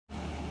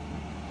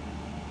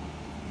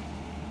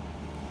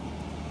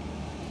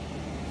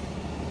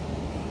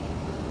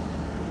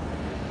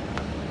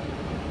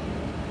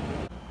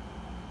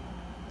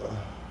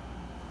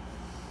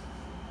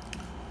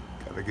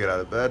to get out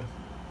of bed.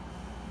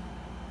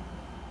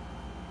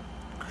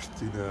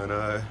 Christina and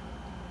I,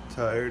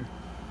 tired.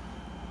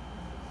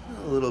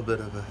 A little bit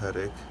of a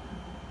headache.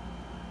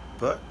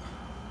 But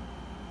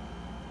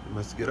we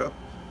must get up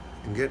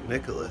and get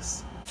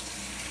Nicholas.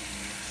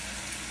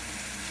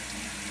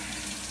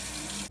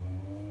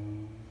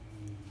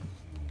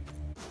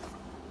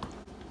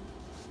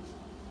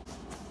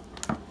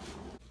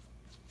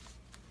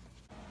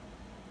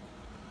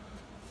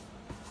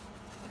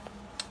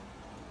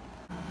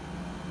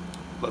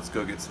 Let's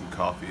go get some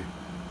coffee.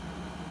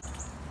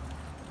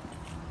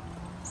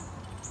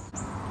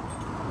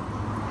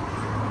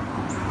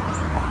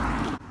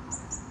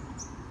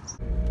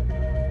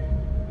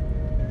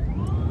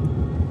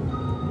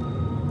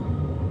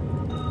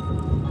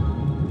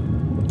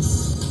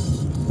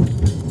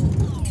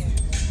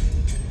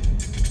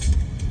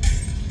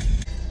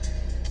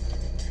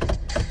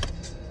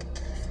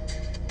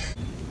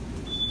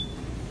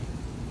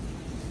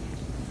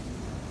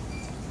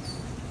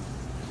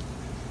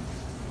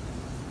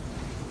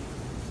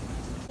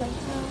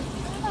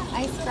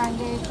 Ice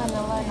grande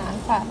vanilla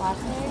non-fat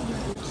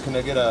latte. Can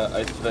I get a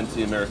iced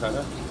venti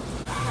Americano?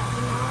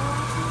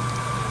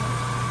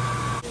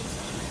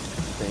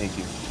 Thank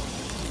you.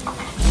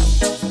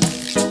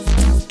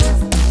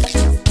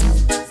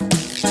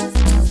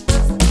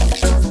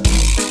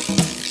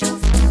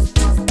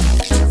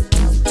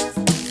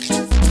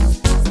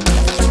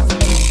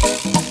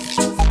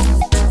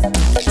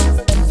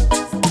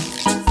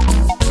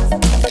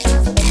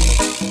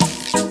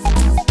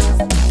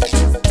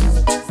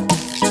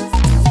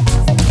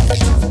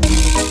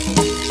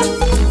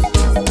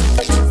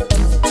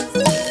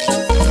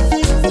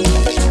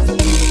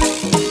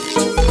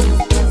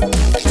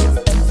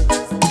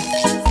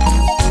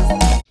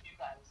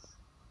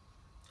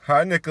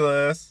 Hi,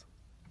 Nicholas.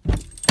 Hi,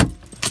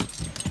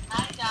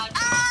 Dog.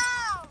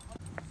 Oh!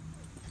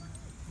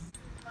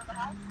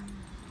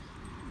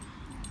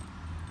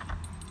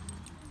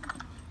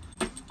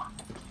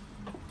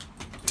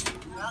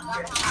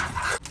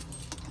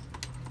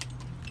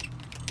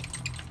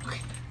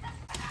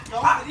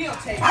 Don't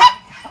videotape.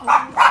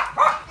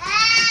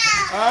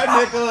 Hi,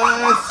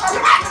 Nicholas.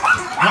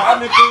 Hi,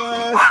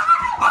 Nicholas.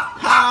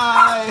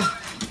 Hi.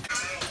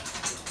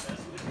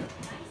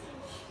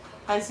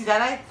 Hi, see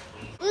that eye?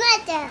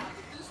 Mother.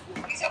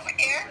 He's over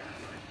here.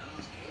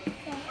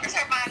 Where's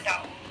Armando?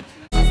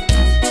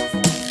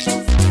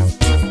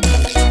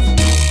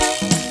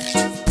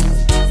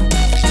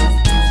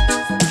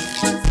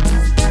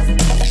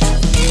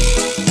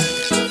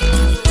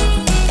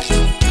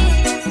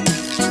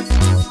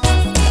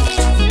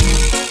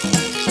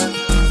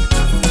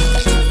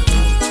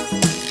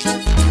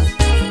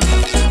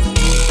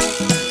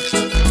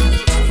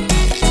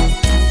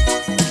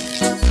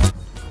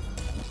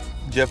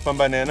 Did you have fun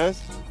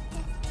bananas?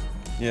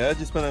 Yeah, did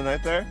you spend the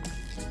night there?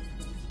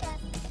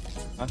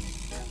 Huh?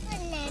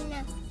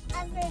 Banana.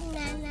 A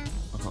banana.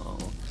 Oh.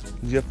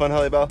 Did you have fun,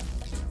 Holly Bell?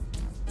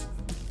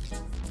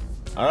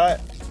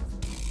 Alright,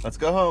 let's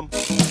go home.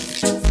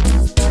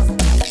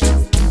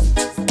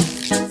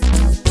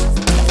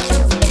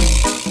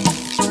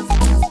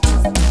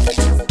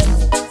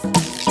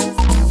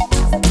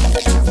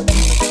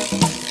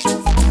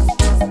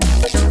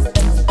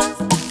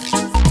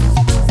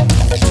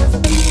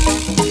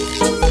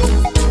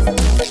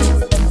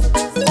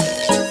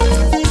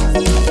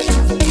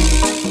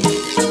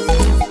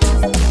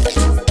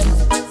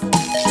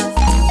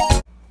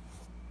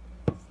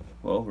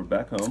 Well, we're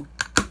back home.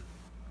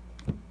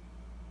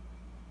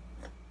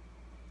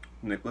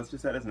 Nicholas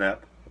just had his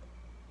nap.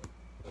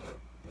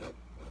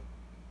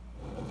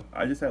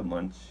 I just had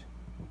lunch.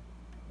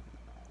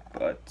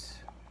 But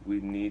we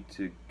need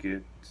to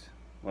get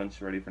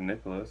lunch ready for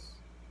Nicholas.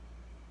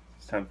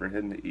 It's time for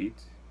him to eat.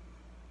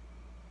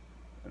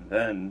 And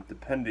then,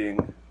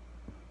 depending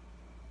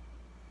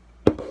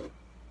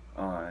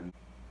on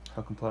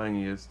how complying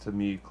he is to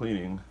me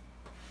cleaning,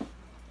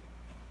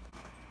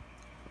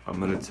 I'm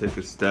gonna take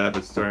a stab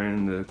at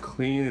starting to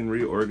clean and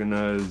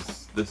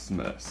reorganize this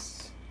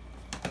mess.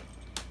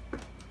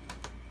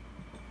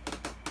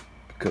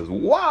 Because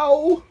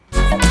wow!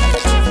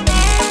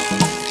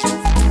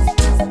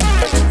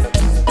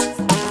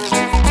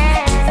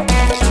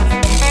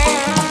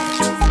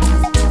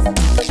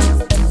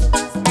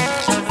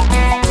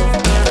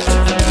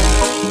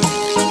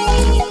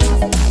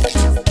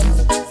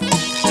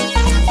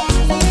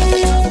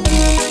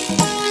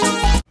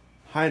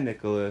 Hi,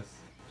 Nicholas.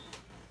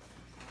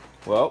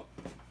 Well,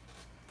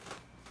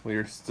 we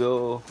are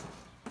still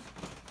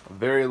a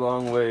very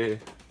long way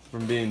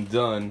from being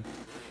done,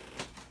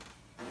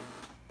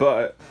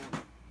 but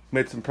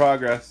made some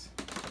progress.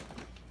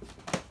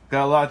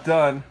 Got a lot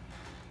done,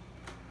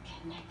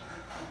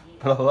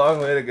 but a long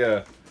way to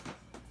go.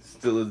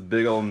 Still this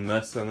big old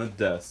mess on the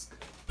desk.